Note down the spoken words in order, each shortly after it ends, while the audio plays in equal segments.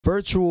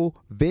Virtual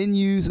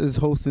Venues is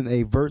hosting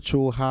a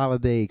virtual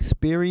holiday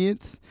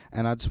experience,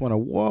 and I just want to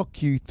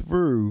walk you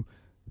through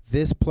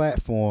this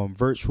platform,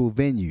 Virtual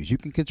Venues. You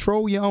can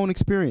control your own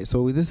experience.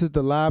 So this is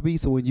the lobby.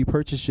 So when you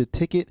purchase your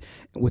ticket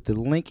with the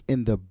link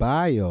in the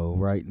bio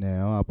right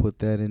now, I'll put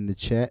that in the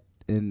chat.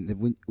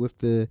 And with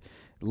the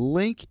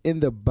link in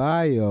the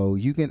bio,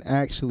 you can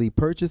actually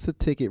purchase a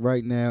ticket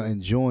right now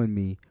and join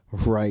me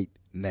right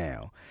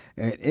now.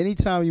 And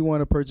anytime you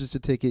want to purchase a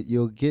ticket,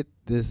 you'll get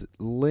this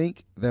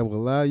link that will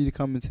allow you to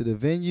come into the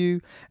venue,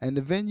 and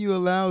the venue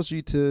allows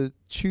you to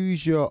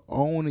choose your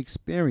own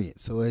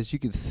experience. So as you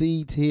can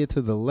see here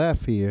to the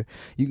left here,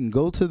 you can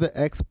go to the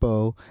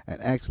expo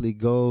and actually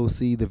go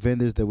see the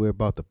vendors that we're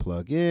about to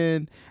plug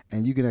in,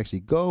 and you can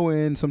actually go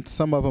in.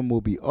 Some of them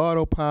will be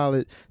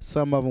autopilot,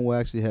 some of them will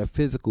actually have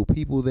physical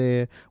people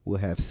there. We'll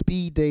have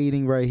speed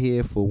dating right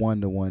here for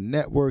one-to-one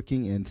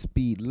networking, and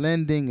speed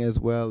lending, as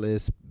well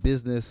as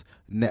business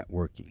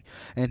networking.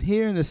 And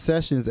here in the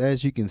sessions,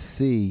 as you can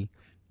see,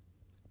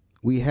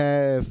 we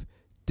have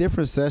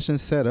different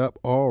sessions set up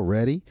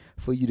already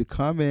for you to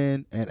come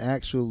in and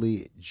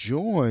actually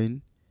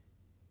join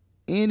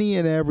any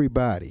and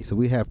everybody. So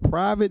we have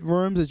private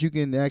rooms that you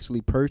can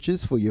actually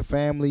purchase for your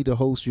family to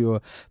host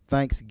your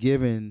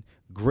Thanksgiving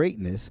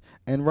greatness.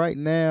 And right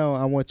now,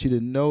 I want you to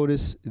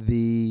notice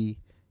the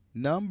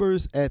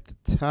numbers at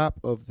the top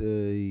of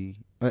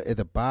at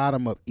the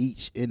bottom of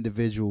each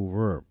individual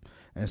room.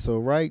 And so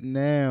right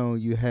now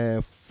you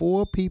have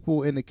 4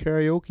 people in the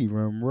karaoke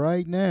room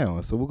right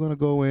now. So we're going to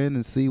go in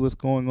and see what's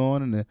going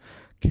on in the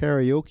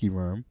karaoke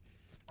room.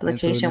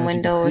 Application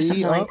window or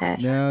something like that.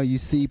 Now you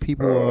see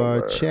people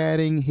are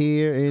chatting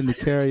here in the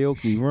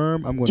karaoke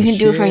room. I'm going to You can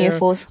do it from your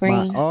full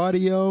screen. My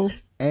audio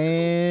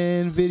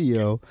and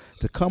video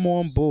to come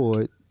on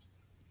board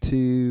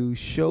to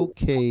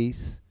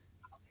showcase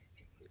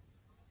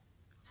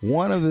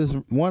one of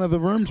the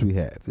rooms we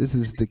have. This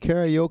is the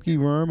karaoke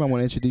room. I want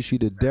to introduce you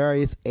to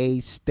Darius A.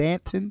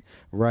 Stanton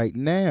right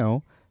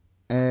now.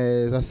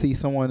 As I see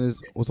someone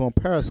was on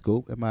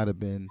Periscope. It might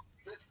have been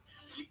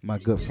my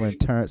good friend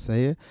Terrence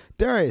here.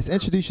 Darius,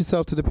 introduce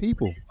yourself to the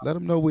people. Let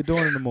them know what we're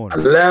doing in the morning.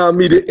 Allow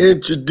me to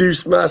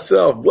introduce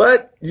myself.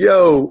 What?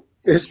 Yo,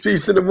 it's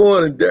Peace in the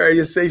Morning.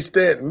 Darius A.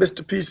 Stanton,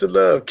 Mr. Peace of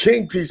Love,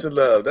 King Peace of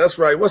Love. That's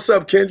right. What's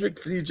up, Kendrick?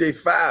 DJ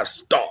 5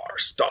 star.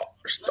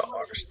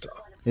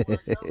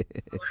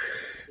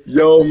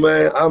 Yo,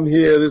 man, I'm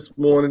here this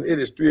morning. It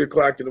is 3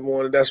 o'clock in the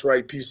morning. That's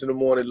right. Peace in the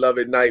morning. Love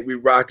at night. We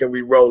rocking,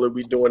 we rolling.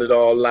 We doing it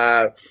all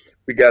live.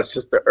 We got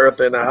Sister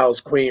Eartha in the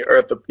house. Queen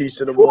Eartha.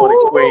 Peace in the morning,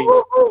 Queen.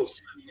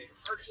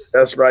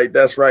 That's right.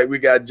 That's right. We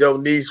got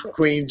Jonice,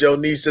 Queen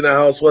Jonice in the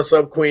house. What's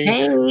up, Queen?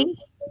 Hey.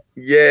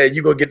 Yeah,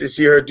 you're going to get to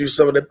see her do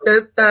some of the...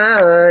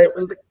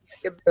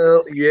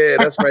 Yeah,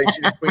 that's right.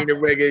 She's the queen of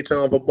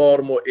reggaeton for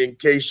Baltimore, in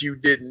case you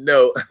didn't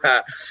know.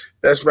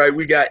 That's right.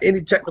 We got any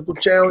technical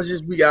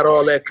challenges, we got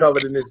all that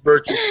covered in this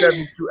virtual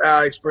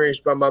 72-hour experience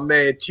by my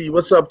man T.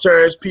 What's up,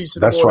 Terrence? Peace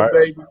in the morning,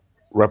 baby.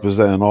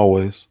 Representing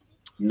always.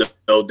 No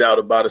doubt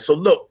about it. So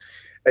look,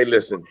 hey,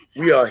 listen,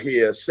 we are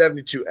here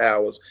 72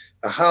 hours,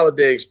 a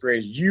holiday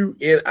experience,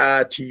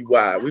 UNITY.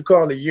 We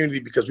call it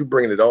Unity because we're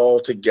bringing it all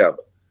together.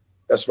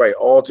 That's right,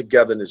 all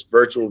together in this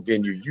virtual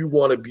venue. You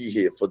want to be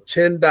here for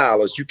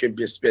 $10. You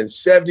can spend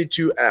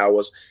 72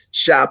 hours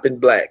shopping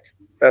black.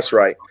 That's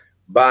right,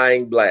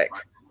 buying black.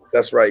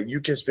 That's right.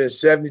 You can spend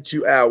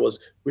 72 hours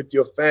with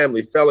your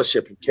family,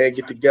 fellowship. You can't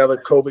get together.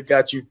 COVID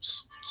got you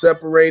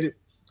separated.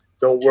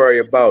 Don't worry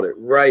about it.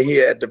 Right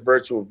here at the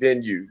virtual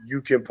venue,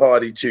 you can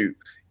party too.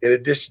 In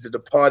addition to the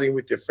partying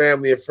with your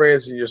family and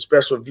friends in your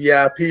special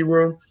VIP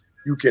room,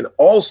 you can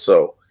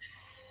also,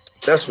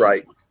 that's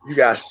right, you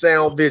got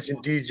Sound Vision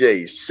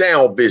DJs.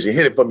 Sound Vision.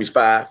 Hit it for me,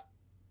 5.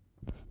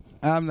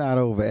 I'm not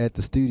over at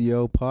the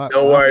studio part.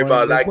 Don't worry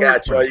about it. I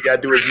got you. All you got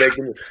to do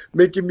is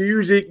making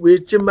music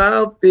with your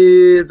mouth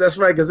is. That's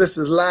right, because this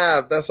is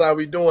live. That's how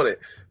we doing it.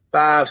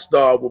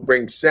 5-star will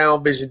bring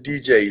Sound Vision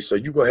DJs. So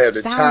you're going to have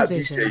the top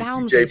DJ.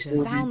 Sound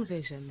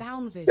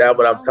Vision. That's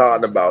what I'm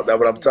talking about. That's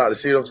what I'm talking.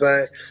 See what I'm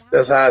saying?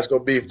 That's how it's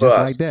going to be for just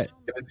us. Like that.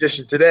 In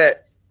addition to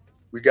that,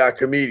 we got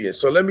comedians.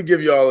 So let me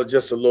give you all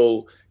just a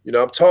little,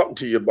 I'm talking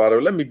to you about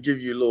it. Let me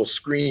give you a little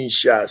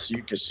screenshot so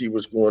you can see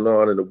what's going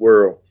on in the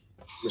world.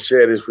 I'll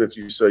share this with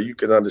you so you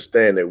can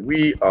understand that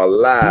we are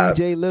live.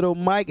 DJ Little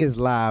Mike is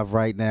live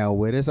right now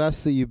with us. I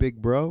see you,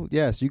 big bro.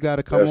 Yes, you got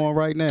to come on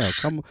right now.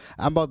 Come,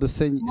 I'm about to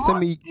send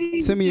me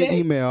an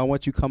email. I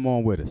want you to come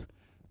on with us.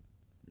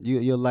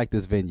 You'll like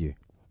this venue.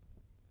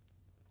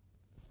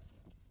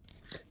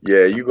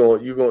 Yeah, you're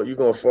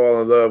gonna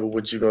fall in love with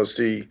what you're gonna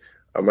see.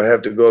 I'm gonna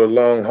have to go the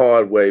long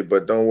hard way,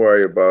 but don't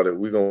worry about it.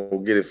 We're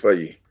gonna get it for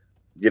you.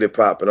 Get it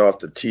popping off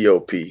the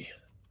TOP.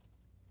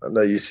 I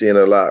know you're seeing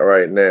a lot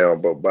right now,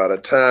 but by the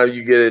time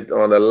you get it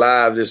on the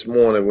live this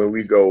morning, when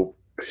we go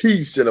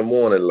Peace in the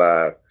Morning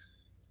live,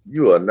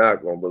 you are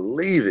not going to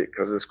believe it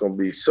because it's going to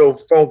be so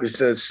funky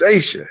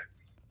sensation.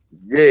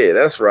 Yeah,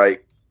 that's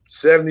right.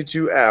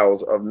 72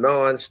 hours of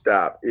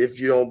nonstop. If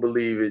you don't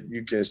believe it,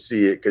 you can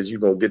see it because you're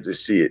going to get to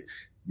see it.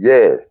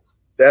 Yeah,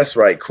 that's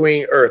right.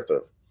 Queen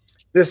Eartha.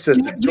 This is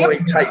the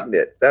joint tight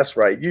knit. That's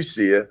right. You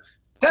see her.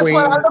 That's Queen.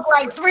 what I look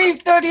like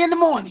 3:30 in the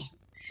morning.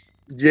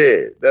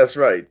 Yeah, that's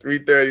right.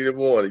 3:30 in the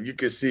morning. You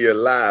can see her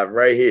live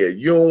right here.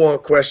 You don't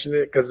want to question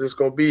it because it's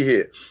going to be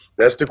here.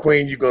 That's the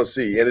queen you're going to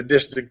see. In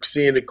addition to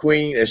seeing the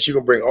queen, and she's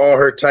going to bring all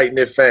her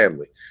tight-knit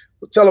family.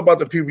 Well, tell about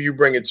the people you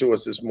bringing to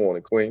us this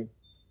morning, Queen.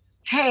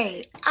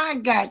 Hey, I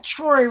got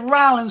Troy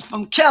Rollins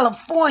from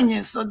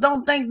California, so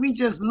don't think we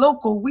just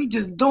local. We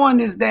just doing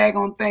this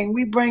daggone thing.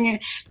 We bringing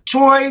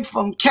Troy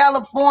from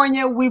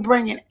California. We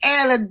bringing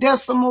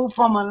Decimal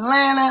from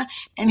Atlanta,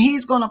 and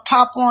he's going to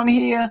pop on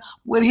here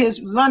with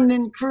his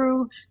London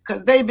crew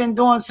because they've been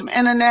doing some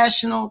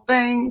international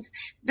things.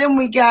 Then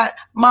we got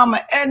Mama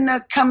Edna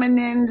coming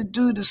in to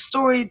do the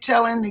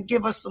storytelling, to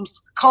give us some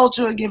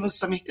culture, give us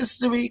some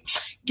history,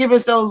 give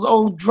us those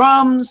old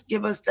drums,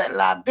 give us that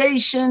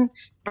libation,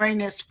 bring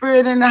that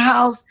spirit in the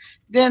house.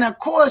 Then, of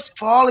course,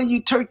 for all of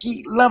you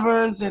turkey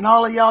lovers and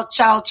all of y'all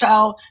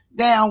chow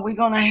down, we're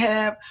going to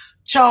have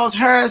Charles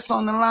Harris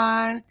on the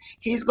line.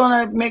 He's going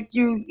to make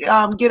you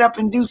get up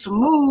and do some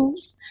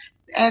moves.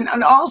 And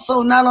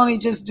also not only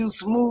just do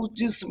some moves,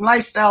 do some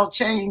lifestyle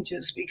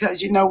changes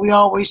because, you know, we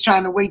always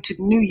trying to wait to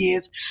the New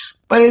Year's.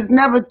 But it's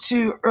never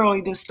too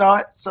early to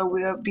start, so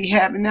we'll be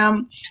having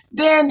them.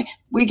 Then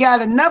we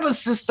got another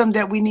system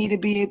that we need to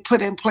be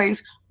put in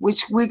place,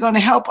 which we're going to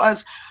help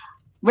us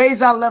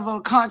raise our level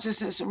of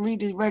consciousness and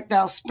redirect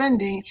our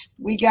spending.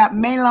 We got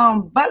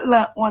Malon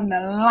Butler on the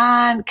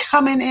line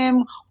coming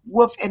in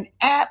with an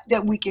app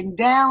that we can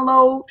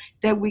download,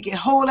 that we can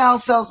hold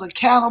ourselves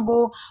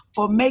accountable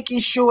for making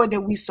sure that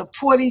we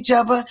support each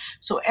other.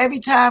 So every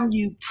time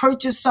you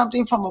purchase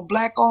something from a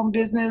Black-owned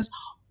business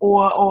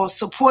or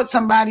support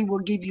somebody, will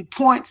give you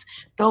points.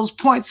 Those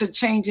points are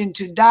changing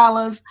to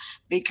dollars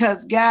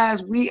because,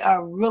 guys, we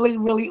are really,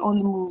 really on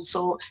the move.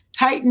 So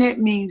tight-knit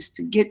means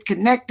to get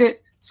connected.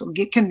 So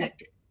get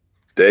connected.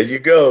 There you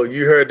go.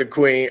 You heard the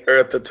Queen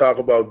Eartha talk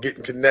about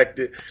getting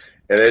connected.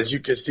 And as you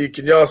can see,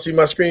 can y'all see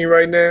my screen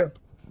right now?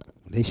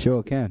 They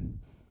sure can.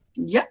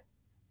 Yep.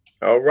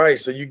 All right.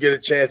 So you get a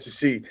chance to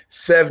see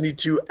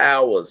 72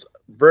 hours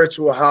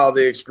virtual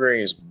holiday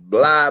experience.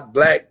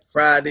 Black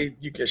Friday.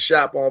 You can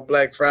shop on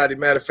Black Friday.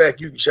 Matter of fact,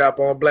 you can shop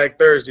on Black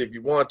Thursday if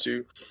you want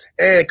to.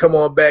 And come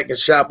on back and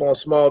shop on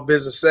Small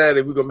Business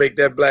Saturday. We're going to make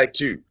that black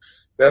too.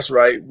 That's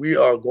right. We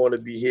are going to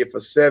be here for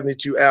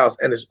 72 hours,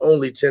 and it's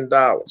only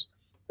 $10.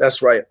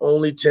 That's right,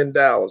 only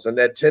 $10. And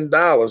that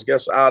 $10,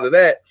 guess out of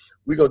that,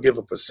 we're going to give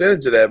a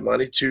percentage of that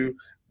money to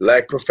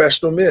Black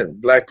Professional Men.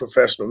 Black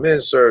Professional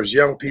Men serves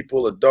young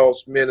people,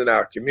 adults, men in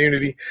our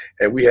community,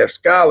 and we have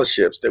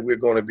scholarships that we're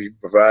going to be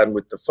providing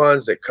with the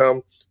funds that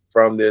come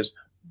from this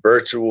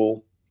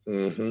virtual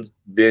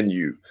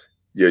venue,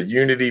 your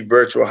Unity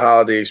Virtual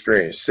Holiday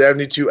Experience.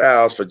 72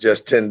 hours for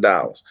just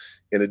 $10.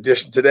 In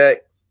addition to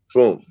that,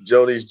 boom,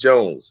 Jonice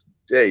Jones,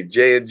 hey,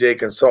 J&J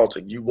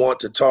Consulting. You want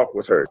to talk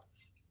with her.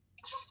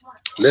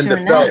 Linda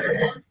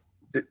Felder.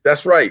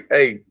 That's right.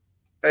 Hey,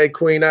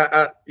 Queen,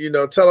 I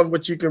tell them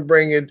what you can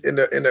bring in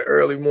the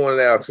early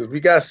morning hours because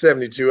we got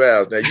 72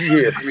 hours. Now you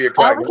here at 3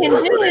 o'clock. All we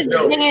can do is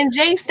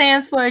J&J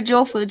stands for a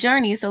joyful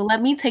journey. So let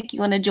me take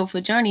you on a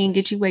joyful journey and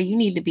get you where you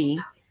need to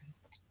be.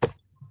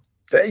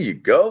 There you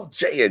go.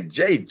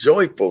 J&J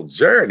Joyful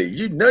Journey.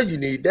 You know you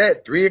need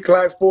that. 3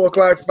 o'clock, 4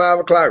 o'clock,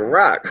 5 o'clock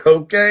rock.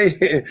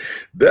 Okay.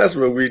 That's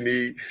what we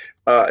need.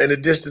 In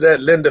addition to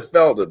that, Linda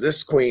Felder,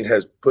 this queen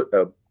has put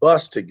a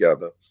bus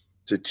together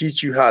to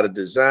teach you how to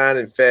design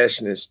and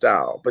fashion and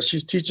style. But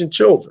she's teaching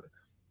children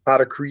how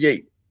to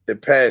create their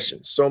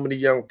passion. So many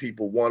young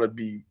people want to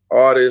be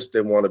artists.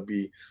 They want to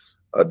be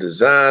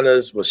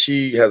designers. Well,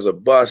 she has a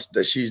bus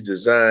that she's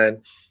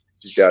designed.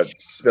 She's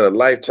spent a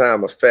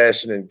lifetime of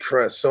fashion and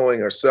sewing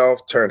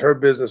herself, turned her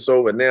business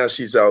over. Now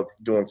she's out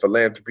doing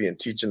philanthropy and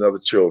teaching other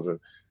children,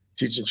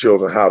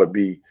 how to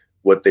be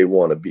what they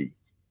want to be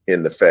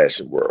in the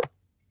fashion world.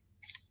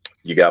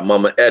 You got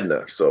Mama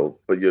Edna. So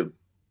for your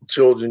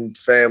children,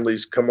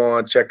 families, come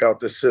on, check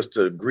out this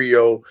sister,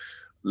 Griot,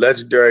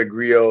 legendary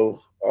Griot,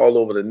 all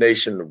over the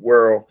nation, the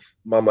world.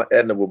 Mama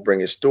Edna will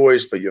bring in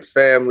stories for your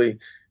family.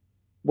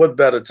 What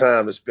better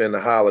time to spend a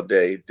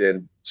holiday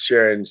than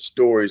sharing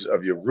stories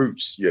of your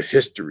roots, your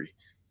history,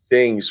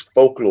 things,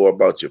 folklore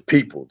about your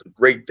people, the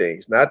great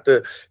things, not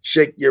to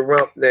shake your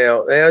rump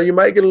now. Now you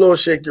might get a little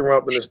shake your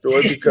rump in the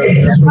story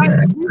because that's what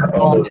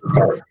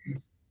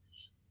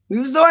we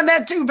was doing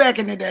that too back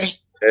in the day.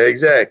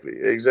 Exactly.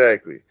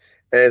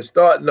 And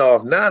starting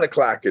off 9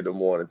 o'clock in the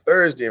morning,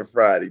 Thursday and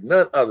Friday,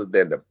 none other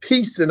than the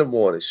Peace in the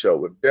Morning show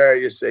with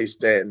Darius A.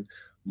 Stanton,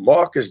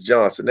 Marcus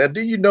Johnson. Now,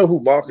 do you know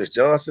who Marcus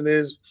Johnson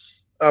is?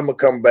 I'm going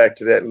to come back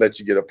to that and let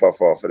you get a puff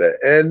off of that.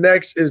 And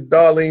next is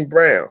Darlene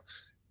Brown.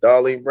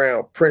 Darlene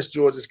Brown, Prince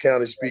George's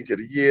County Speaker of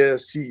the Year,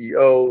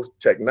 CEO,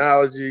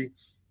 technology,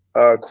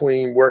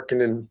 queen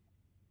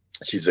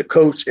she's a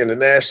coach,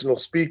 international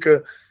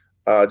speaker,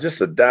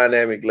 just a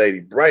dynamic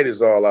lady, bright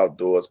as all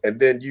outdoors. And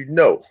then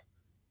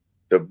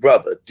the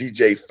brother,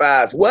 DJ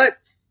Five, what?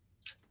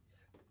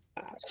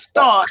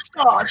 Star.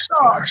 That's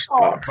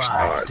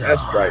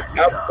right,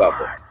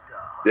 Bubba.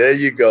 There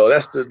you go.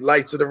 That's the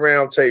Lights of the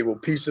Round Table,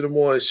 Piece of the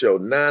Morning Show,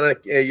 9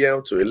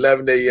 a.m. to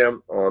 11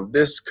 a.m. on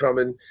this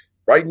coming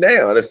right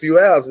now in a few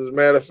hours. As a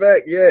matter of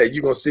fact, yeah,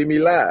 you're going to see me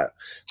live.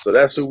 So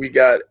that's who we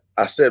got.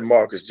 I said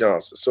Marcus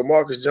Johnson. So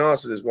Marcus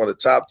Johnson is one of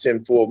the top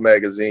 10 Forbes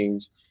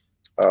magazine's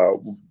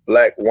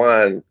black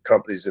wine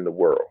companies in the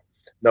world.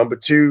 Number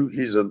 2,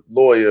 he's a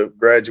lawyer,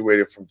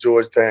 graduated from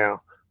Georgetown,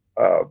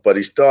 but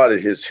he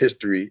started his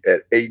history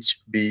at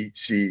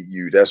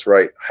HBCU. That's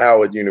right,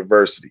 Howard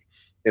University.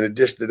 In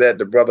addition to that,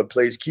 the brother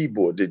plays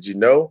keyboard. Did you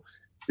know?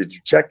 Did you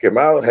check him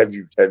out? Have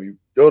you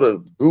go to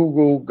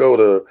Google, go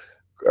to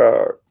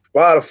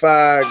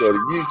Spotify, go to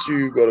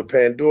YouTube, go to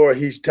Pandora?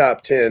 He's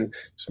top 10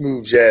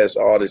 smooth jazz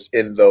artists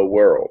in the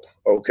world.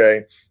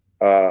 Okay.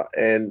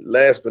 And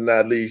last but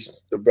not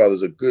least, the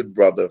brother's a good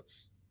brother.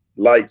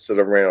 Lights of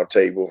the Round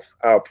Table,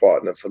 our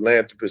partner,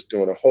 philanthropist,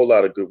 doing a whole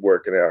lot of good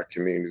work in our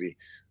community.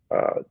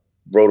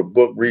 Wrote a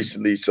book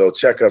recently, so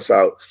check us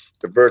out.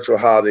 The virtual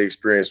holiday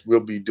experience we'll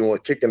be doing,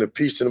 kicking the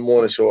Piece in the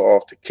Morning Show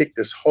off to kick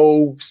this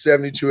whole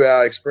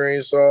 72-hour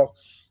experience off.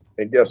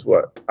 And guess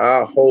what?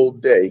 Our whole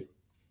day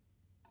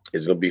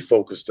is going to be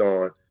focused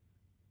on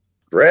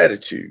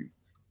gratitude.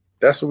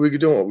 That's what we're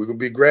doing. We're going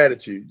to be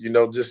gratitude,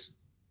 just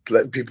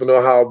letting people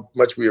know how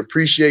much we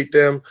appreciate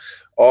them.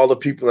 All the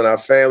people in our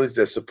families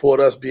that support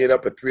us being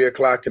up at 3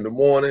 o'clock in the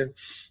morning,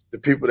 the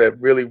people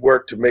that really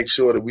work to make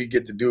sure that we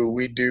get to do what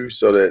we do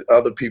so that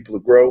other people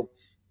grow.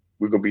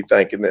 We're going to be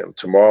thanking them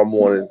tomorrow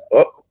morning,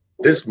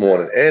 this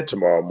morning and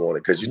tomorrow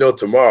morning, because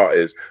tomorrow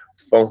is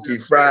Funky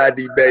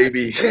Friday,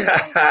 baby.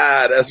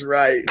 That's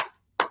right.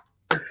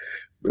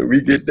 When we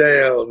get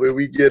down, when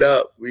we get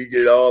up, we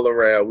get all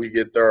around, we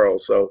get thorough.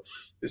 So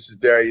this is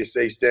Darius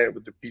A. Stanton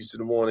with the Piece of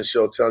the Morning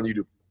Show, telling you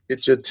to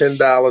get your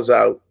 $10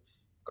 out,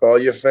 call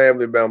your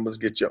family members,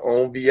 get your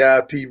own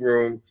VIP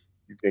room.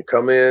 You can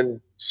come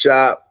in,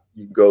 shop,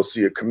 you can go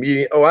see a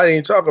comedian. Oh, I didn't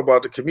even talk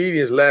about the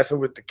comedians laughing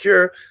with the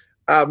Cure.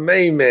 Our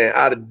main man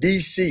out of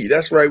DC.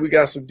 That's right. We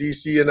got some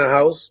DC in the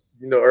house.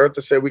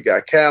 Eartha said we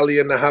got Cali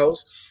in the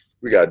house.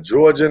 We got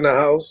Georgia in the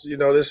house.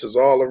 This is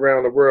all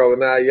around the world.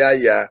 And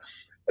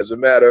as a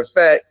matter of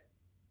fact,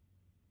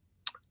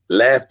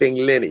 Laughing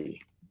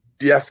Lenny,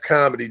 Def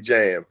Comedy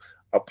Jam,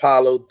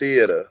 Apollo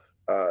Theater,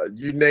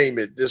 you name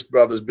it. This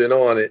brother's been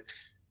on it.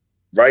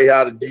 Right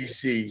out of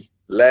DC,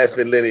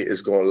 Laughing Lenny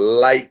is going to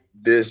light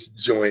this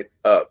joint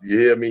up. You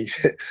hear me?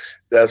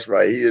 That's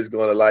right. He is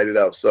going to light it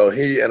up. So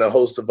he and a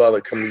host of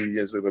other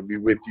comedians are going to be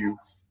with you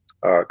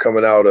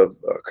coming out of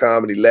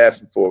comedy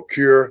Laughing for a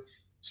Cure.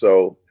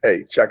 So,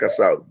 hey, check us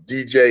out.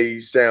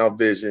 DJ Sound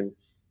Vision,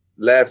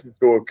 Laughing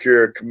for a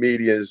Cure,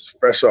 comedians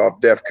fresh off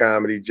Def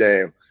Comedy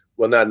Jam.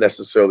 Well, not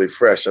necessarily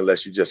fresh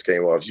unless you just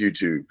came off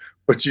YouTube,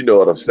 but you know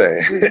what I'm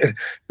saying.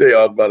 They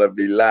are going to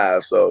be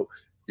live. So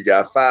you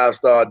got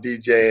 5-star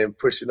DJing,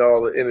 pushing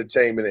all the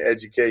entertainment and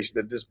education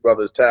that this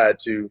brother is tied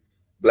to.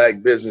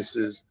 Black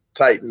businesses,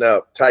 tighten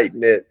up,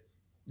 tighten it.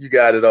 You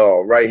got it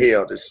all right here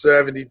on the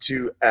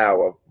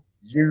 72-hour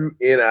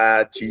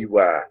UNITY.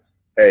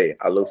 Hey,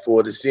 I look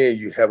forward to seeing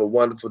you. Have a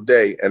wonderful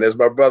day. And as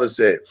my brother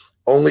said,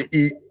 only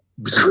eat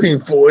between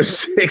 4 and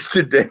 6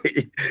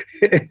 today.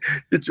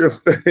 Get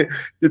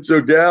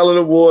your gallon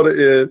of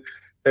water in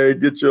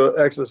and get your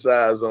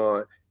exercise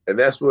on. And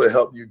that's what will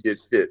help you get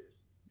fit.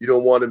 You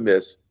don't want to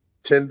miss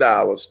 $10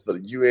 for the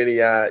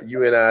UNITY,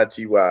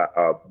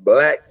 a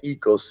black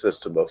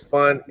ecosystem of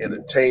fun,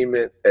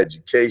 entertainment,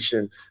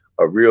 education,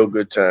 a real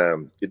good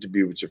time. Get to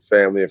be with your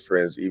family and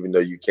friends, even though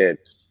you can't,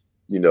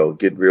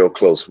 get real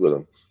close with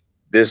them.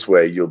 This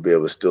way, you'll be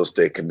able to still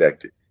stay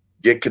connected.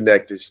 Get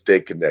connected, stay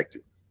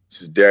connected.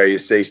 This is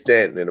Darius A.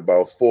 Stanton. In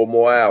about 5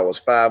 more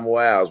hours,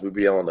 we'll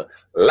be on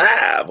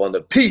live on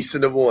the Piece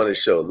in the Morning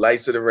Show,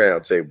 Lights of the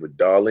Round Table with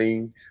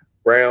Darlene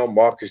Brown,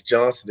 Marcus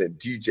Johnson, and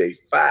DJ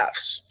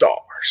 5-Star.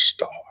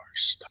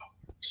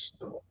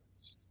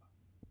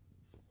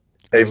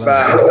 Hey, 5,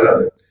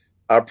 I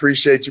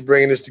appreciate you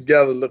bringing this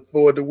together. Look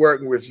forward to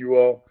working with you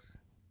all.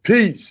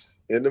 Peace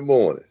in the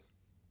morning.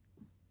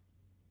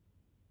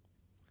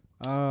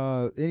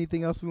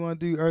 Anything else we want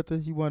to do,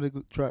 Eartha? You want to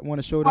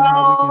show them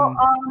how we can?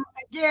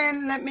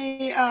 Again, let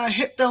me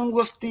hit them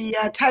with the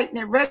Tight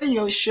Knit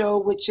Radio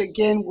Show, which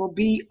again will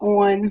be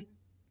on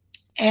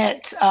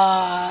at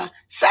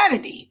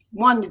Saturday,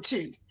 1 to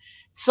 2.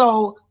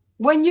 So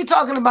when you're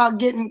talking about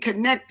getting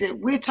connected,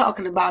 we're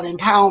talking about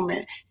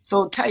empowerment.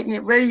 So Tight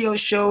Knit Radio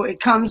Show,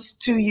 it comes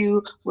to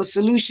you with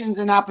solutions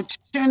and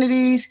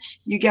opportunities.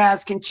 You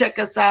guys can check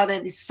us out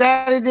every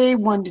Saturday,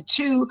 1 to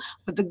 2.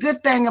 But the good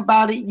thing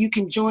about it, you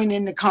can join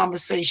in the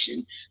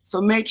conversation.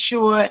 So make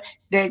sure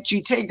that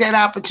you take that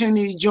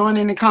opportunity to join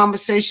in the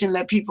conversation,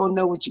 let people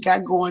know what you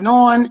got going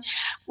on.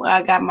 Well,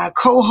 I got my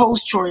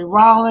co-host, Troy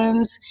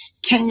Rollins,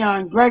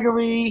 Kenyon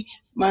Gregory,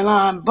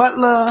 Milan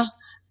Butler.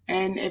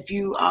 And if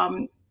you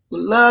would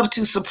love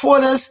to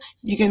support us,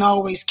 you can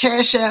always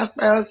cash out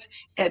us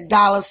at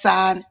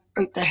 $Eartha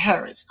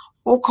Harris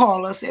or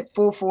call us at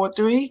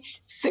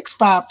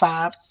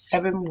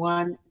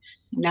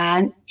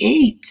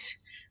 443-655-7198.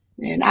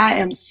 And I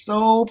am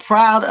so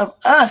proud of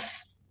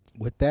us.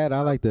 With that,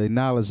 I like to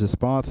acknowledge the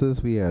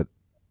sponsors. We had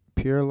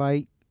Pure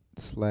Light /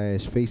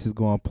 Faces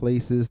Going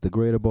Places, the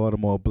Greater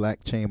Baltimore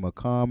Black Chamber of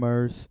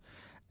Commerce,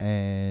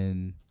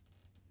 and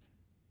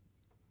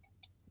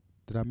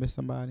did I miss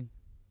somebody?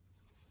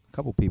 A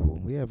couple people.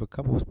 We have a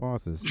couple of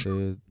sponsors.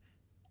 The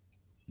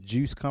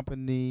Juice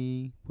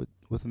Company.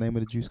 What's the name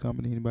of the juice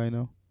company? Anybody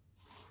know?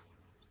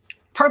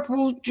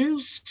 Purple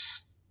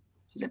Juice.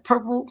 Is it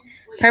Purple?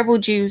 Purple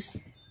Juice.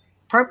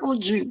 Purple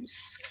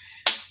Juice.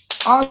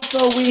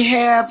 Also, we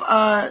have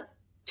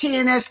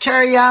TNS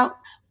Carryout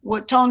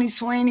with Tony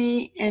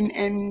Sweeney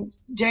and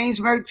James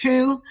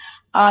Merpue.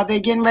 They're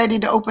getting ready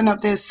to open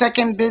up their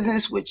second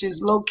business, which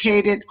is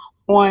located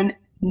on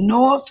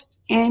North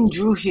and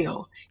Drew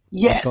Hill.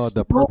 Yes. It's called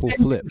The Purple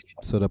Flip.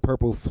 So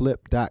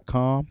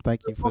thepurpleflip.com.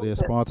 Thank you for their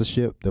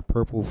sponsorship. The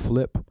Purple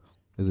Flip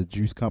is a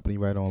juice company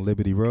right on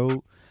Liberty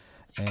Road.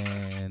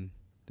 And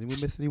did we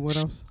miss anyone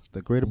else?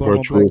 The Greater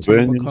Baltimore Black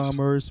Chamber of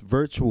Commerce,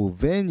 Virtual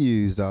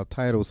Venues, our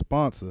title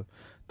sponsor.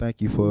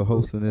 Thank you for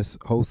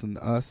hosting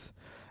us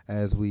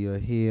as we are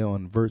here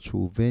on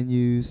Virtual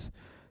Venues.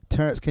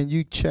 Terrence, can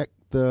you check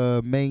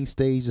the main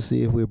stage to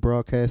see if we're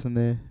broadcasting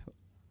there?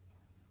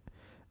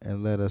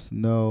 And let us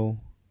know.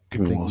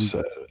 Give me 1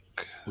 sec.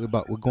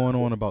 We're going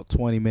on about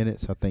 20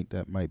 minutes. I think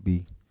that might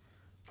be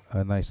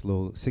a nice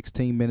little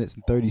 16 minutes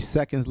and 30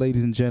 seconds,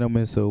 ladies and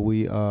gentlemen. So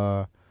we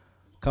are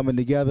coming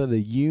together, the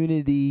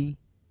Unity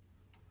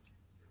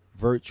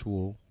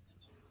Virtual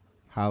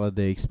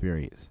Holiday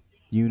Experience.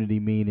 Unity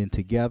meaning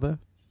together,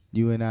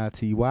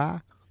 UNITY,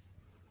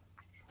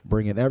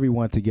 bringing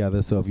everyone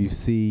together. So if you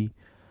see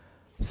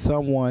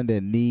someone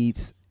that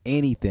needs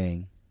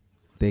anything,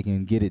 they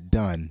can get it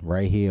done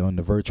right here on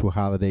the Virtual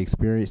Holiday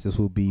Experience. This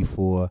will be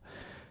for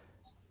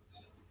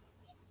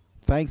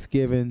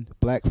Thanksgiving,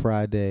 Black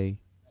Friday,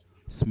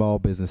 Small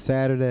Business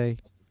Saturday,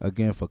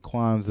 again for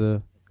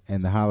Kwanzaa,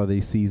 and the holiday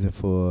season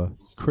for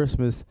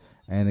Christmas,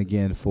 and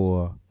again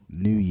for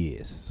New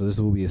Year's. So this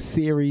will be a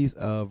series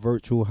of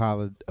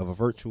a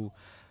virtual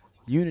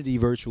Unity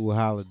Virtual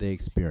Holiday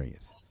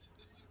Experience.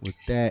 With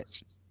that,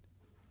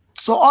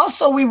 so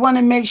also we want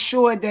to make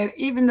sure that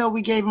even though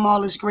we gave them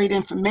all this great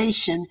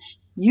information,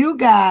 you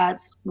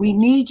guys, we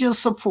need your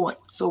support.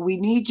 So we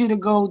need you to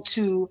go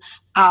to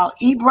our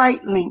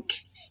eBright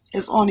link.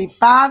 It's only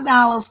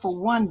 $5 for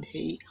 1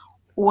 day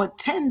or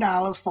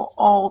 $10 for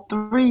all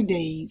 3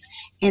 days.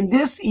 And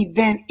this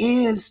event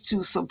is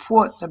to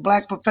support the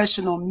Black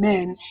professional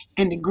men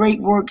and the great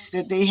works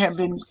that they have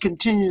been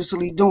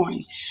continuously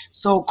doing.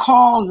 So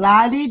call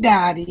Lottie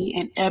Dottie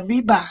and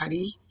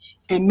everybody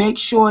and make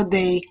sure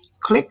they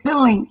click the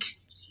link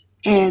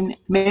and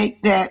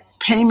make that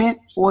payment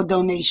or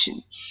donation.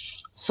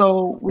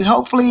 So we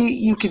hopefully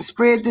you can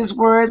spread this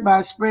word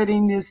by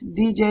spreading this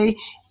DJ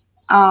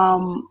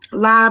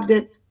live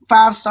that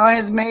 5 Star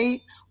has made,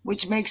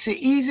 which makes it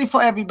easy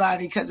for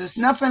everybody because it's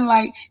nothing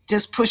like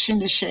just pushing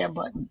the share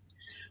button.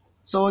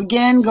 So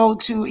again, go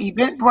to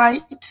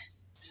Eventbrite,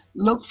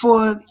 look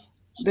for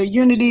the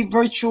Unity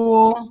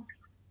Virtual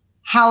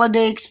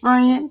Holiday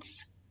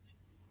Experience,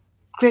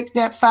 click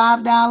that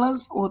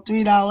 $5 or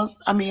 $3,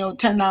 or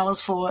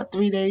 $10 for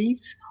 3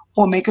 days,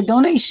 or make a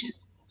donation.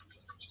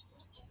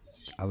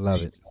 I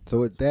love it. So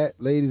with that,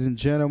 ladies and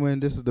gentlemen,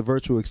 this is the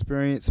virtual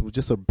experience. With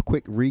just a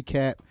quick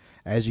recap.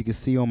 As you can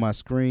see on my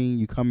screen,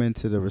 you come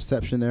into the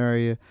reception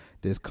area.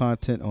 There's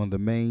content on the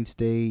main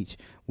stage.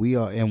 We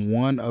are in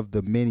one of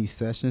the many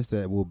sessions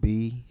that will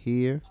be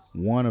here.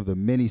 One of the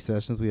many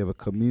sessions. We have a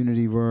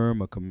community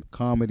room, a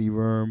comedy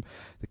room,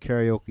 the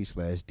karaoke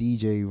 /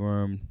 DJ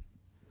room,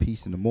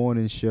 Peace in the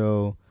Morning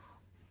show,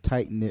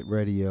 Tight Knit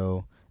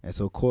Radio. And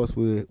so, of course,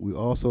 we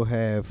also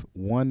have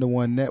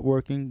one-to-one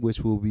networking,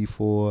 which will be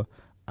for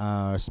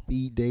our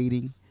speed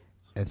dating,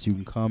 and so you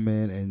can come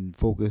in and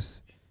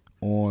focus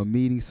on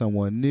meeting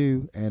someone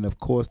new. And, of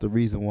course, the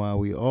reason why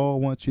we all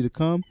want you to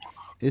come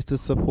is to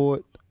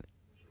support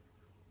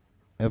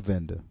a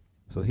vendor.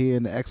 So here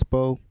in the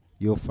expo,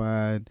 you'll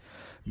find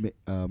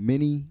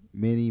many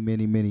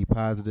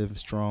positive,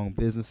 strong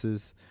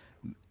businesses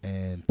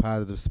and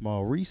positive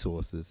small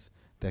resources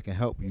that can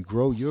help you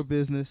grow your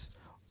business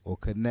or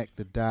connect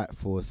the dot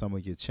for some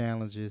of your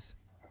challenges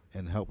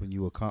and helping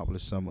you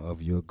accomplish some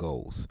of your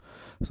goals.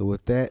 So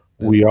with that,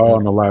 we are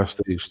on the live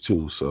stage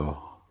too,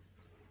 so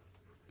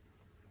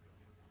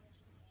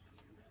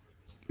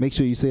make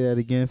sure you say that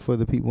again for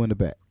the people in the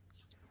back.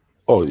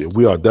 Oh yeah,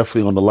 we are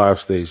definitely on the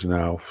live stage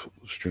now,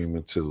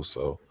 streaming too.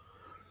 So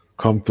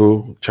come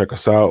through, check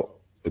us out.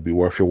 It'll be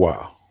worth your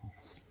while.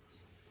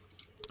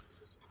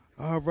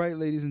 All right,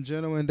 ladies and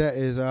gentlemen, that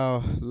is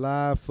our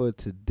live for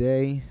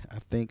today. I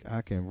think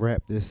I can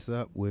wrap this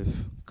up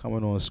with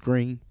coming on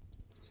screen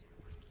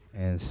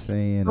and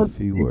saying a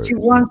few words. Did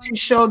you want to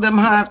show them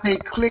how if they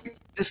click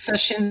the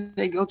session,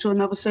 they go to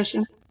another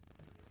session?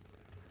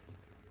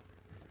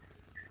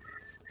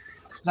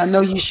 I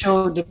know you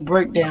showed the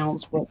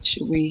breakdowns, but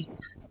should we?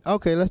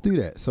 Okay, let's do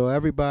that. So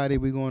everybody,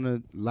 we're going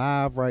to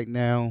live right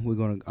now.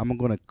 I'm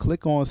going to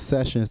click on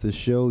sessions to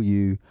show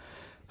you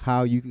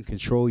how you can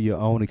control your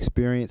own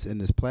experience in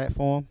this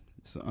platform.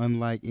 So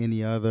unlike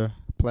any other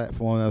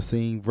platform I've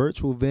seen,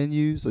 virtual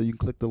venues. So you can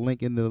click the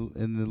link in the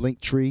link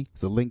tree.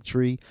 It's a link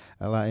tree,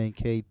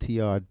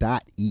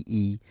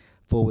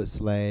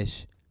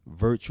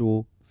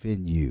 linktr.ee/virtual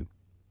venue,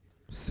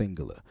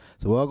 singular.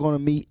 So we're all going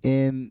to meet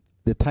in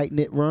the tight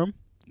knit room.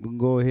 We can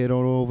go ahead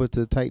on over to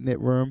the tight knit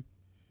room.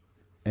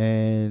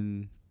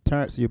 And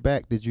Terrence, you're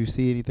back. Did you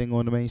see anything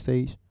on the main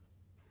stage?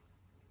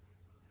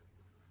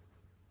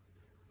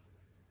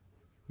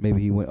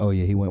 Maybe he went. Oh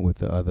yeah, he went with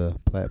the other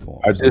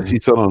platform. I did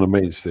see something on the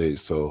main stage,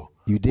 so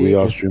you did. We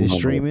are it's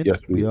streaming. Yes,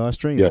 we are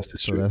streaming. Yes,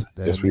 it's so yes,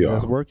 we are.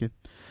 That's working.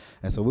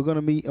 And so we're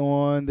gonna meet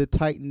on the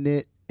tight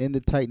knit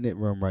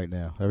room right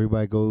now.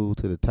 Everybody go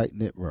to the tight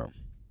knit room.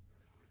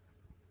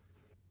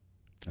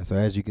 And so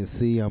as you can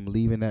see, I'm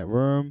leaving that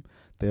room.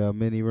 There are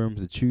many rooms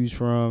to choose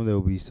from. There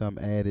will be some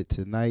added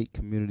tonight.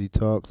 Community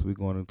talks. We're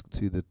going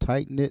to the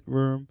tight knit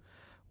room,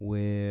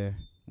 where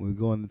when we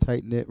go in the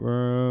tight knit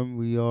room,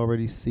 we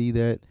already see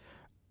that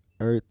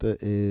Eartha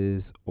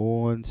is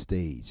on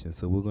stage. And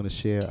so we're going to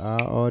share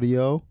our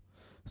audio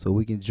so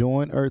we can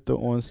join Eartha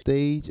on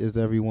stage as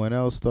everyone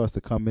else starts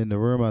to come in the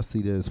room. I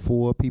see there's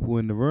 4 people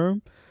in the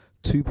room.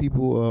 2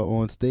 people are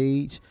on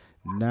stage.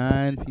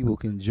 9 people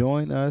can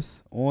join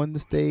us on the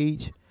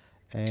stage.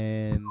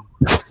 And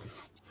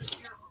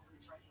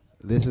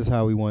this is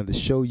how we wanted to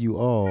show you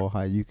all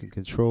how you can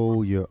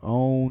control your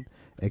own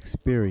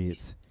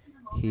experience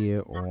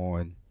here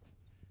on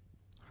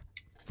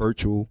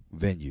virtual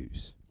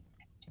venues.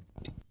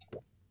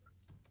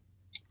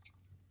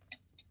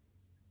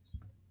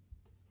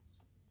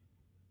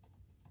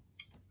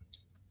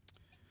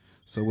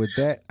 So with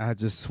that, I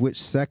just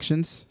switched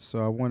sections.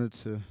 So I wanted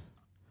to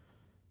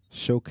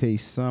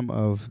showcase some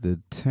of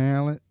the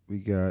talent we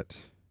got.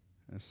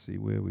 Let's see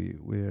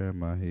where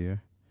am I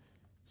here?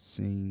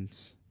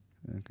 Scenes.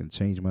 I can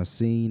change my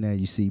scene. Now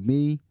you see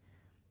me.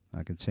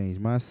 I can change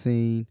my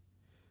scene.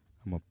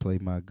 I'm gonna play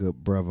my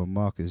good brother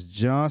Marcus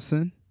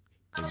Johnson.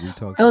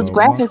 Those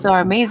graphics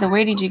are amazing.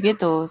 Where did you get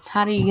those?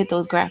 How do you get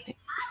those graphics?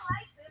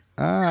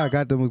 I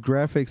got those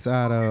graphics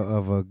out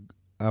of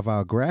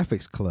our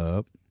graphics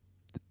club.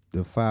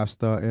 The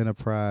 5-Star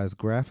Enterprise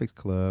Graphics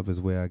Club is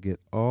where I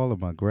get all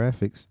of my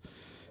graphics.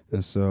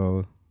 And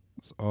so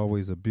it's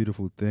always a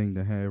beautiful thing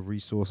to have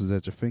resources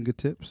at your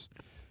fingertips.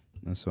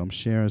 And so I'm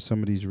sharing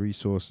some of these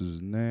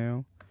resources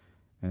now.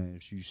 And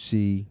as you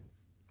see,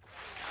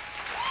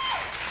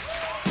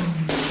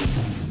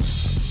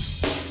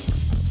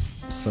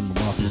 some of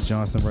Marcus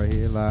Johnson right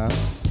here live.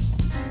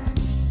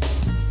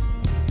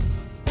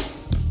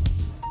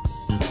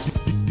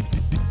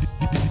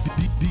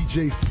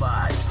 DJ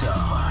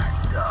 5-Star.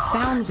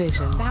 Sound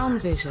vision, sound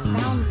vision,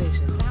 sound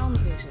vision, sound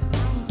vision.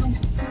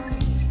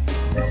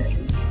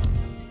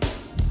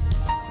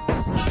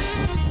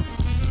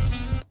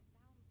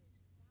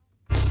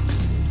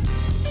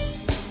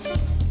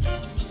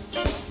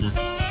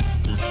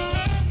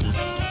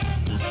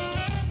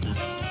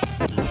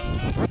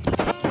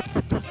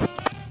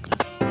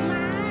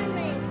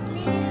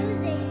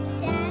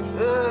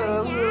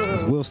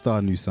 We'll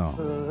start a new song.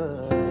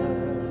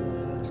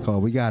 It's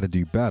called We Gotta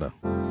Do Better.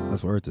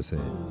 That's what Eartha said.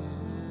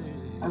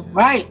 All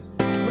right.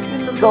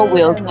 Go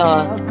Will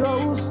Star.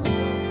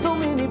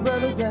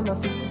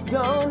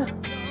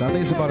 So I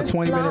think it's about a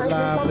 20-minute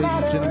live. Ladies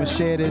and gentlemen,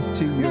 share this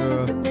to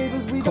your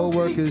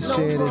co-workers.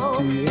 Share this to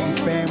any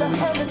families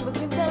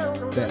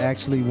that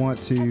actually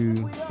want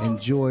to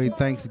enjoy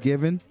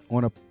Thanksgiving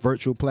on a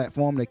virtual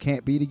platform that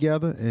can't be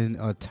together and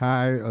are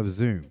tired of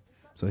Zoom.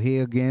 So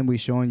here again, we're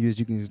showing you as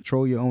you can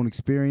control your own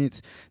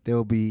experience. There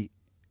will be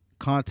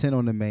content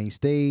on the main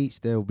stage.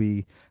 There will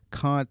be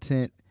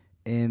content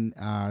in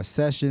our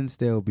sessions.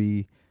 There will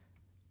be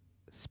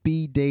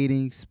speed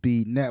dating,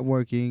 speed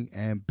networking,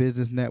 and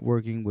business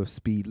networking with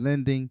speed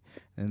lending.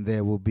 And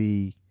there will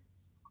be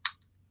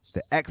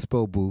the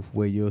expo booth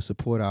where you'll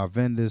support our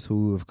vendors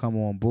who have come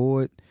on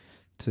board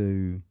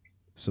to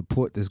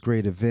support this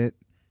great event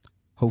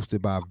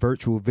hosted by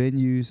Virtual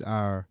Venues,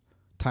 our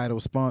title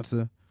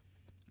sponsor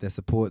that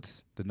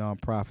supports the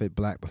nonprofit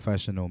Black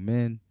Professional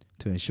Men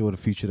to ensure the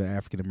future of the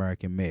African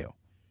American male.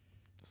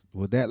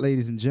 With that,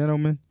 ladies and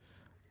gentlemen,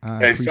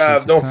 hey,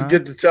 Five, don't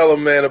forget to tell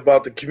them, man,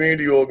 about the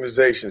community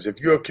organizations. If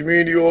you're a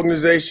community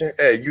organization,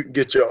 hey, you can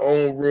get your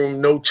own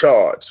room, no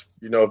charge.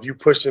 You know, if you're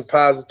pushing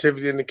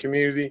positivity in the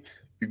community,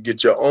 you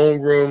get your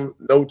own room,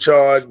 no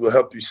charge. We'll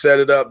help you set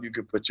it up. You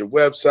can put your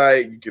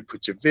website, you can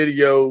put your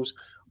videos,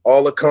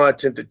 all the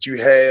content that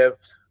you have.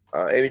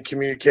 Any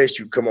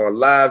communication, you come on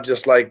live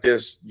just like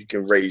this. You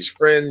can raise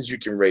friends, you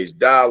can raise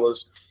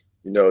dollars,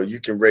 you know, you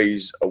can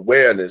raise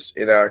awareness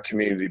in our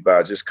community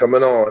by just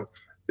coming on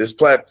this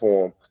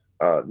platform,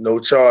 no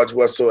charge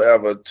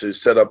whatsoever to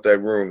set up that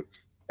room.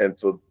 And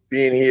for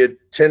being here,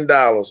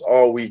 $10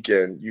 all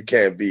weekend, you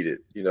can't beat it.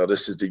 You know,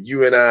 this is the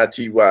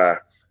UNITY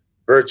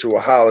virtual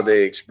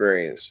holiday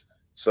experience.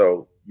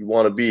 So you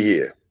want to be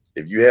here.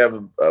 If you have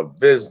a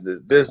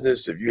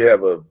business, if you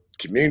have a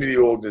community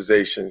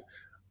organization,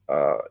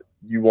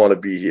 you want to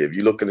be here. If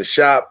you're looking to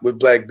shop with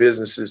Black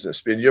businesses and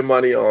spend your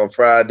money on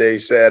Friday,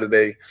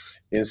 Saturday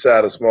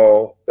inside of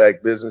small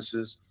Black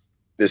businesses,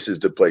 this is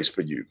the place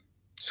for you.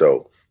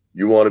 So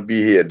you want to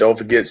be here. Don't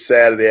forget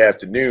Saturday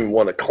afternoon,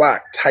 1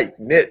 o'clock, Tight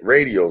Knit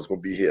Radio is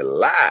going to be here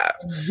live.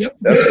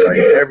 That's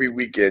right. Every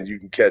weekend you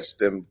can catch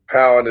them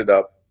powering it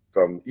up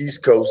from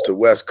East Coast to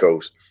West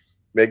Coast,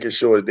 making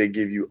sure that they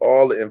give you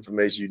all the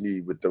information you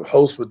need with the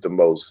host with the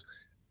most,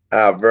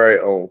 our very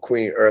own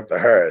Queen Eartha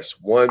Harris,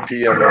 1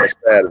 p.m. on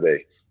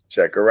Saturday.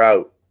 Check her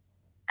out.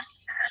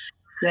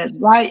 That's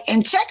right.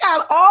 And check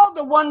out all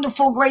the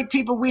wonderful, great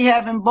people we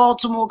have in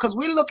Baltimore, because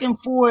we're looking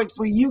forward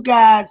for you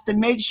guys to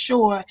make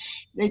sure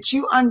that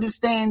you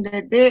understand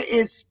that there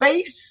is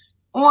space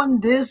on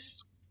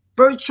this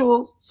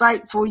virtual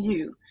site for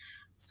you.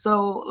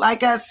 So,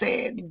 like I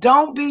said,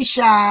 don't be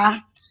shy.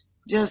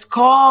 Just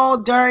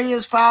call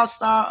Darius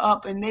 5-Star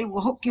up and they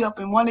will hook you up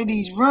in one of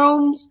these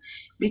rooms,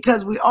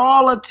 because we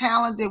all are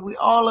talented. We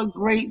all are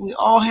great. We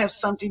all have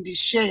something to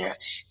share.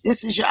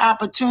 This is your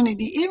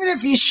opportunity. Even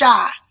if you're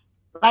shy,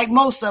 like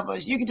most of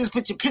us, you can just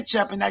put your picture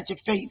up and not your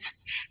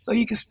face. So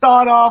you can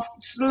start off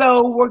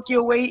slow, work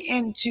your way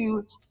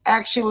into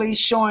actually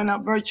showing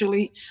up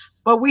virtually.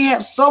 But we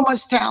have so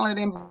much talent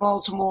in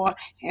Baltimore,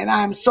 and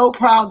I'm so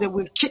proud that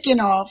we're kicking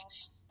off.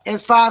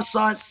 As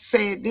 5-Star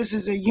said, this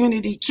is a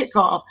unity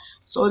kickoff.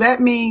 So that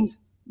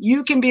means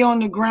you can be on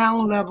the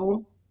ground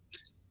level.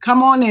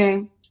 Come on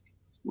in.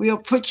 We'll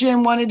put you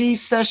in one of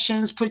these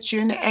sessions, put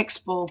you in the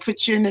expo,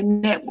 put you in the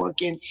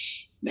networking.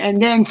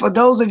 And then for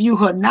those of you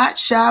who are not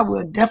shy,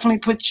 we'll definitely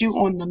put you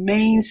on the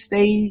main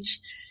stage.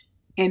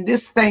 And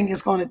this thing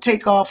is going to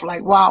take off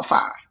like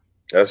wildfire.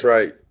 That's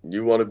right.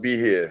 You want to be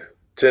here.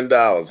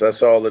 $10.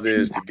 That's all it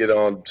is to get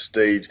on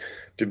stage,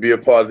 to be a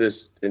part of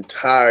this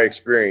entire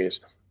experience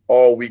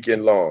all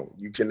weekend long.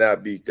 You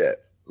cannot beat that.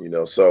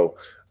 So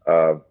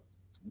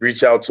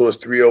reach out to us,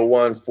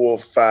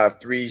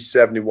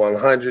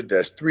 301-453-7100.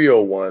 That's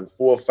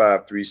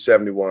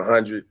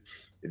 301-453-7100.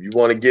 If you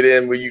want to get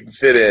in where you can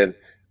fit in,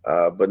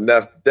 but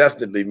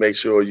definitely make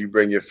sure you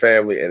bring your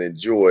family and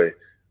enjoy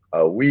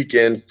a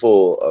weekend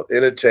full of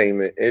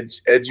entertainment,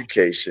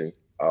 education,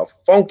 a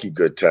funky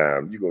good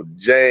time. You go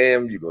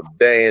jam, you go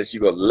dance,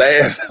 you go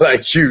laugh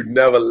like you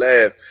never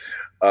laughed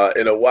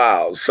in a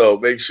while. So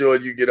make sure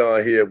you get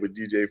on here with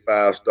DJ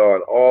 5-Star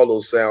and all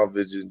those Sound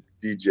Vision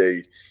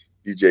DJs,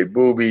 DJ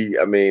Booby.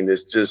 I mean,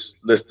 it's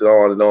just listed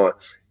on and on.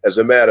 As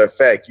a matter of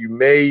fact, you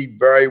may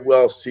very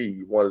well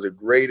see one of the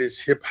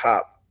greatest hip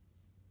hop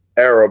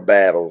era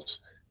battles,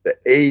 the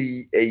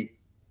 88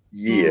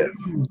 year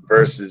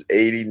versus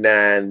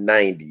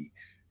 89-90.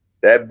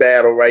 That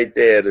battle right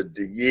there,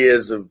 the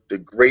years of the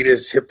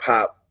greatest hip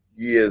hop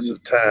years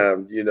of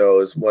time,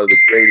 it's one of the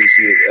greatest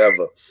years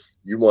ever.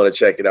 You want to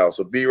check it out.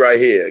 So be right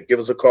here. Give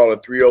us a call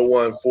at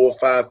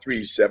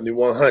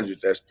 301-453-7100.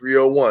 That's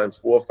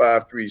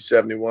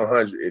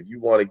 301-453-7100 if you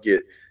want to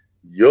get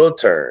your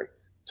turn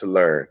to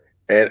learn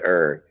and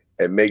earn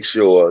and make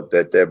sure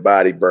that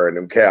body burn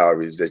them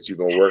calories that you're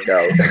going to work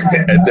out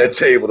at that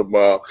table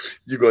tomorrow.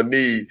 You're going to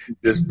need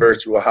this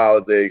virtual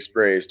holiday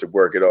experience to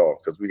work it off,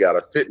 because we got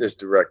a fitness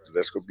director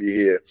that's going to be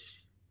here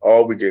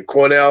all weekend.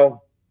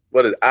 Cornell,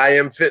 what is I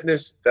Am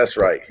Fitness? That's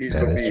right. He's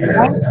going to be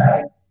here.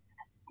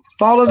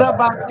 Followed up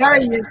by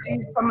Darius,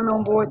 he's coming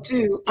on board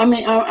too.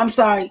 I'm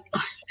sorry,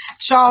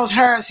 Charles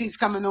Harris, he's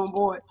coming on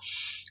board.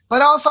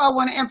 But also I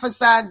want to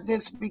emphasize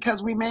this,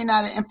 because we may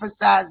not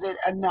emphasize it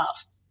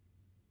enough.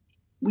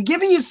 We're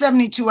giving you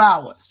 72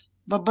 hours,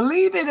 but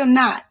believe it or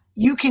not,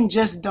 you can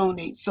just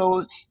donate.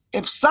 So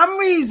if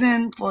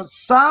for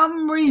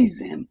some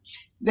reason,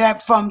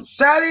 that from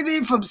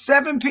Saturday from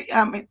 7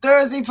 p.m.,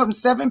 Thursday from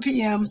 7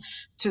 p.m.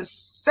 to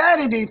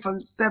Saturday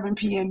from 7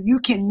 p.m., you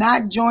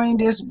cannot join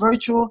this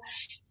virtual,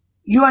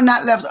 you are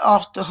not left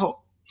off the hook.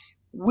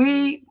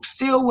 We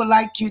still would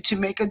like you to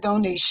make a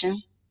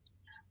donation.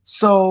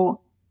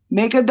 So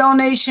make a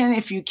donation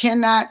if you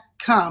cannot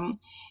come,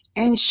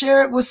 and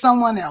share it with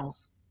someone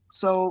else.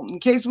 So in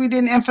case we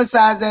didn't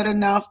emphasize that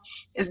enough,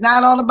 it's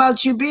not all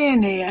about you being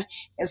there.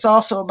 It's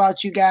also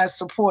about you guys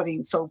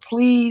supporting. So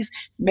please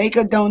make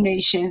a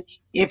donation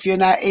if you're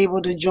not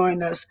able to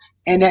join us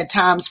in that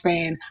time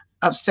span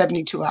of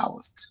 72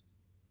 hours.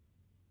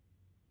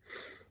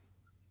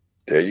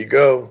 There you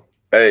go.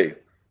 Hey,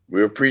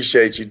 we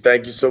appreciate you.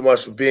 Thank you so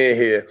much for being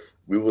here.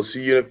 We will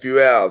see you in a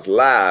few hours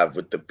live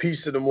with the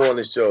Peace of the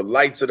Morning Show,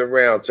 Lights of the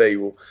Round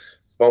Table,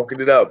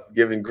 funking it up,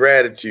 giving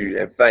gratitude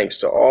and thanks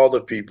to all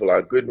the people,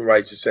 our good and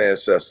righteous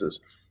ancestors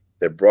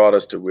that brought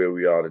us to where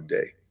we are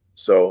today.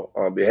 So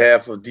on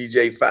behalf of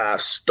DJ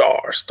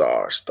 5-Star,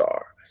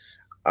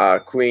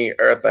 Queen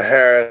Eartha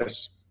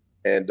Harris,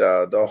 and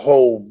the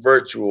whole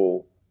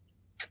virtual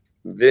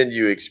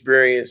venue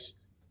experience,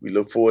 we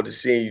look forward to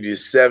seeing you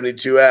these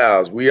 72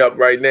 hours. We up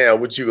right now.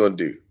 What you gonna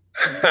do?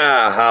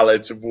 Holla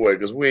at your boy,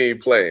 because we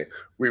ain't playing.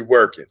 We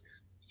working.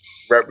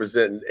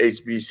 Representing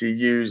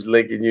HBCUs,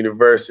 Lincoln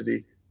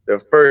University, the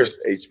first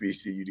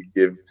HBCU to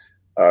give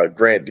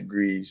grant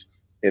degrees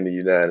in the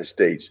United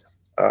States,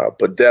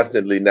 but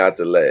definitely not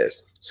the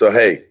last. So,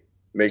 hey,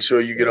 make sure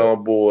you get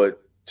on board.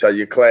 Tell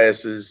your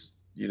classes,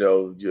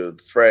 your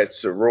frats,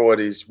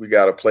 sororities, we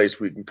got a place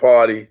we can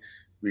party.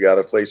 We got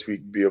a place we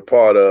can be a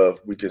part of.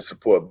 We can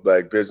support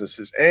Black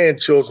businesses and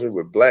children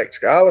with Black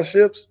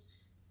scholarships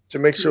to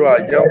make sure our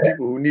young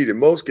people who need it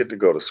most get to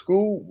go to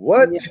school.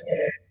 What?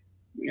 Yeah.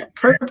 We got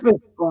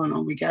purpose going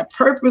on. We got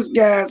purpose,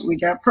 guys. We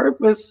got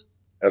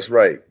purpose. That's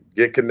right.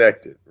 Get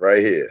connected right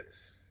here.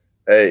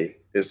 Hey,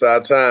 it's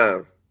our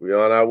time. We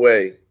on our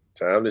way.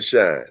 Time to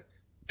shine.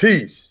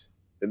 Peace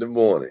in the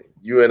morning.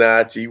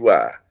 UNITY.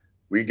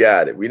 We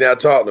got it. We not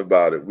talking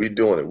about it. We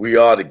doing it. We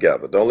are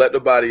together. Don't let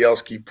nobody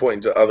else keep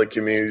pointing to other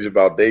communities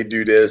about they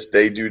do this,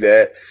 they do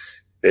that,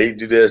 they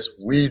do this.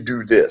 We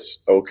do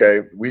this.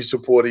 Okay. We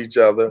support each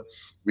other.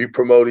 We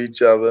promote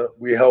each other.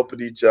 We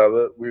helping each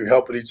other. We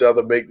helping each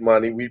other make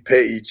money. We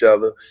pay each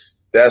other.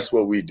 That's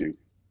what we do.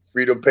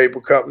 Freedom Paper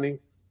Company,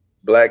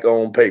 Black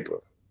owned paper.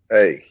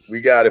 Hey,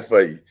 we got it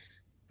for you.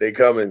 They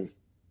coming.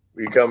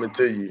 We coming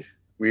to you.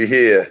 We're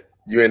here.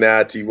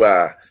 UNITY.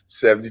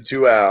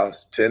 72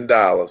 hours,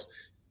 $10.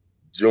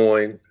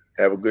 Join.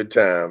 Have a good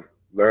time.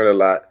 Learn a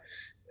lot.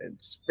 And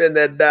spend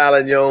that dollar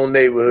in your own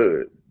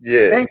neighborhood.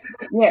 Yeah.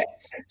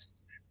 Yes.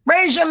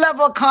 Raise your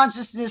level of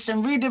consciousness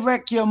and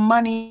redirect your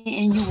money,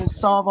 and you will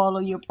solve all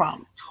of your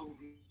problems.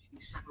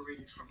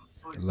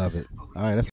 Love it. All right. That's